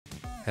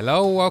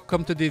Hello,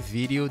 welcome to this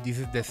video. This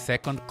is the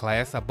second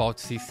class about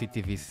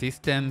CCTV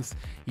systems.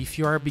 If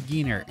you are a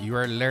beginner, you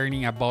are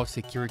learning about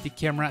security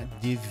camera,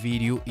 this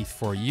video is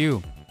for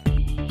you.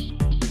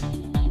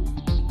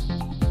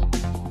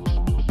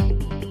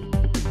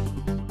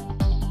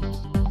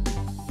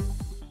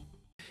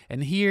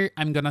 And here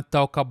I'm gonna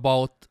talk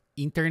about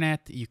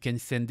internet. You can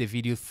send the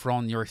videos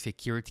from your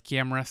security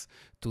cameras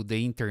to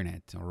the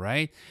internet, all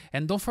right?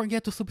 And don't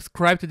forget to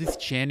subscribe to this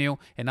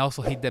channel and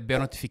also hit the bell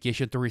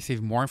notification to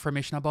receive more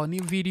information about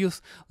new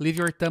videos. Leave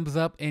your thumbs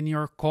up and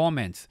your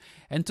comments.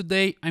 And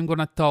today I'm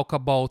gonna talk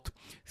about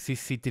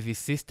CCTV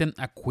system,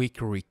 a quick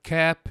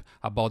recap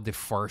about the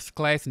first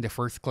class. In the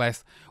first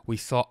class, we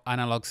saw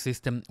analog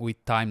system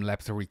with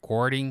time-lapse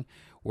recording,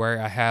 where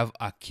I have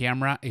a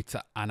camera, it's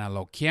an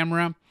analog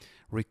camera,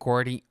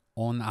 recording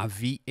on a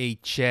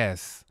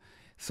VHS.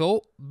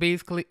 So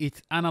basically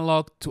it's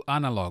analog to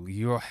analog.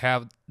 You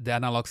have the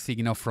analog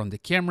signal from the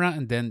camera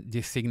and then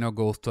this signal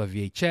goes to a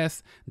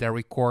VHS that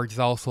records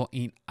also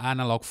in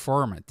analog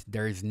format.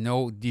 There is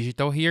no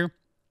digital here.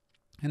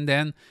 And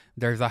then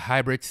there's a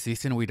hybrid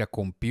system with a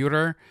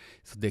computer.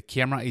 So the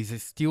camera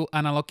is still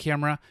analog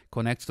camera,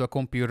 connects to a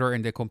computer,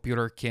 and the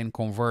computer can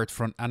convert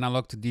from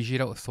analog to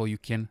digital so you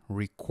can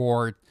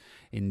record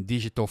in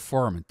digital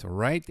format, all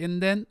right?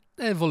 And then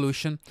the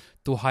evolution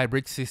to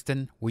hybrid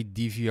system with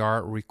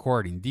DVR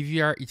recording.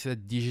 DVR is a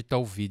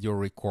digital video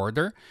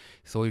recorder,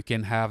 so you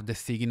can have the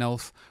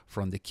signals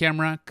from the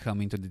camera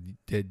coming to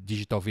the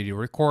digital video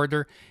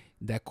recorder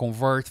that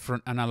converts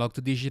from analog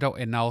to digital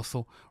and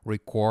also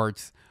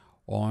records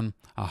on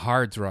a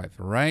hard drive,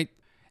 right?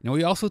 And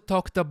we also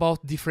talked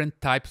about different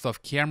types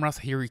of cameras.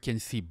 Here you can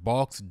see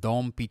box,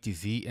 dome,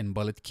 PTZ, and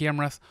bullet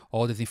cameras.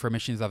 All this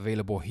information is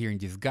available here in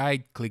this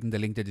guide. Click in the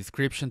link in the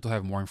description to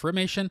have more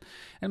information.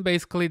 And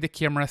basically the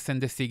camera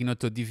sends the signal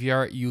to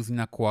DVR using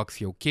a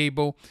coaxial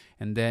cable,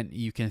 and then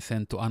you can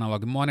send to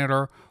analog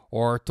monitor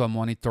or to a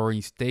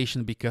monitoring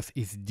station because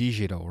it's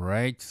digital,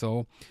 right?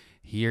 So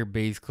here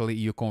basically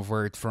you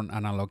convert from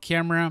analog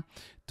camera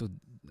to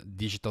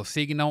digital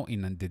signal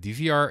in the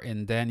DVR,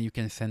 and then you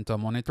can send to a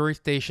monitoring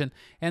station,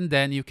 and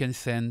then you can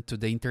send to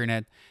the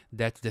internet.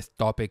 That's the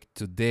topic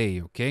today,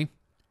 okay?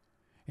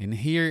 And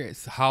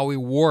here's how it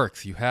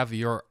works. You have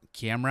your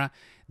camera.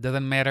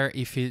 Doesn't matter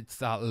if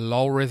it's a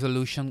low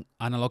resolution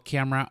analog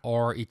camera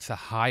or it's a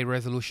high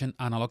resolution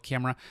analog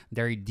camera.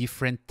 There are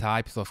different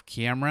types of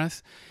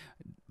cameras,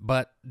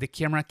 but the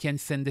camera can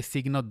send the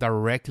signal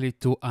directly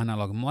to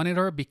analog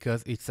monitor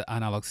because it's an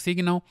analog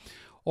signal,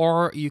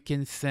 or you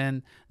can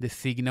send the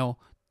signal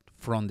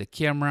from the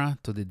camera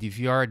to the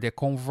DVR that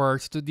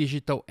converts to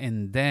digital,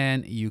 and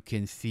then you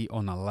can see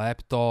on a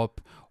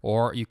laptop,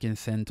 or you can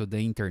send to the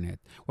internet.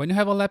 When you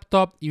have a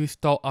laptop, you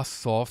install a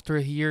software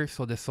here,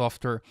 so the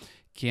software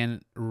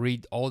can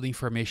read all the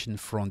information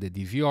from the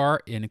DVR,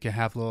 and you can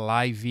have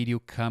live video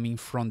coming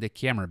from the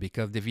camera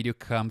because the video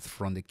comes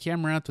from the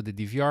camera to the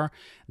DVR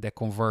that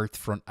converts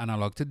from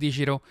analog to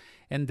digital.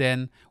 And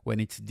then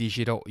when it's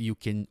digital, you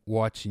can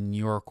watch in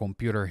your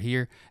computer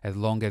here as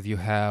long as you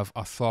have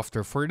a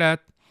software for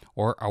that,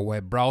 or a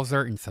web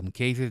browser in some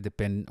cases,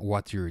 depending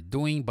what you're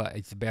doing, but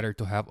it's better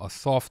to have a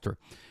software.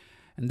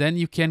 And then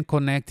you can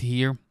connect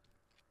here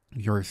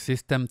your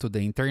system to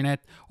the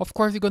internet. Of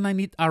course, you're gonna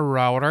need a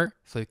router,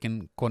 so you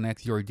can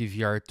connect your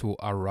DVR to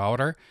a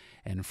router,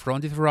 and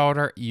from this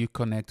router you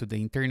connect to the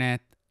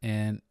internet,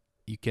 and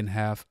you can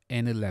have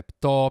any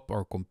laptop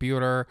or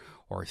computer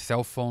or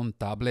cell phone,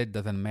 tablet,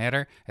 doesn't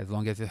matter. As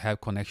long as you have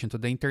connection to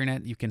the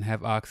internet, you can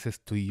have access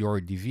to your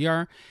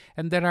DVR.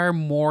 And there are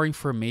more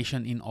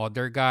information in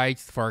other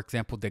guides. For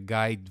example, the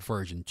guide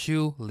version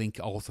 2, link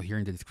also here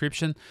in the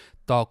description,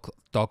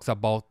 talks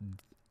about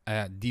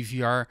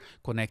DVR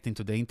connecting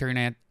to the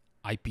internet,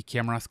 IP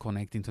cameras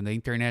connecting to the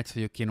internet, so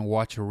you can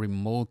watch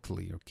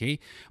remotely, okay?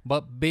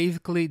 But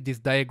basically this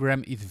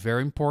diagram is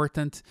very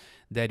important,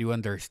 that you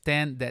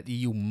understand that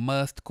you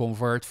must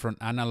convert from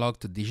analog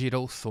to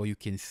digital so you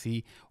can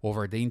see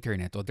over the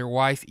internet.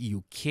 Otherwise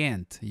you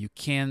can't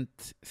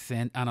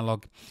send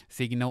analog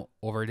signal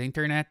over the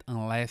internet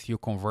unless you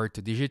convert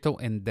to digital,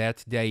 and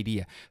that's the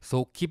idea.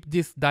 So keep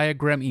this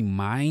diagram in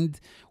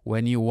mind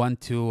when you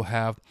want to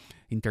have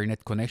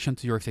internet connection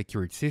to your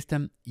security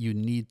system. You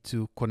need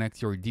to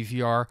connect your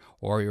DVR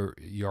or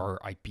your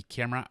IP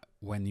camera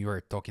when you are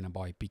talking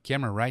about IP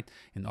camera, right?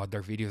 In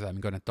other videos I'm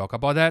gonna talk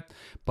about that.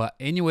 But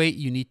anyway,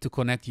 you need to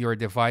connect your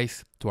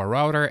device to a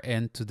router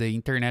and to the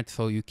internet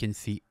so you can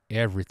see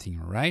everything,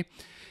 right?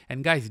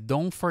 And guys,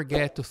 don't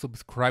forget to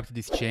subscribe to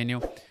this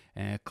channel.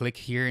 Click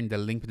here in the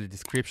link in the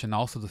description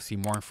also to see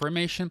more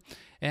information,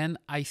 and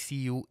I see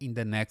you in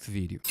the next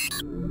video.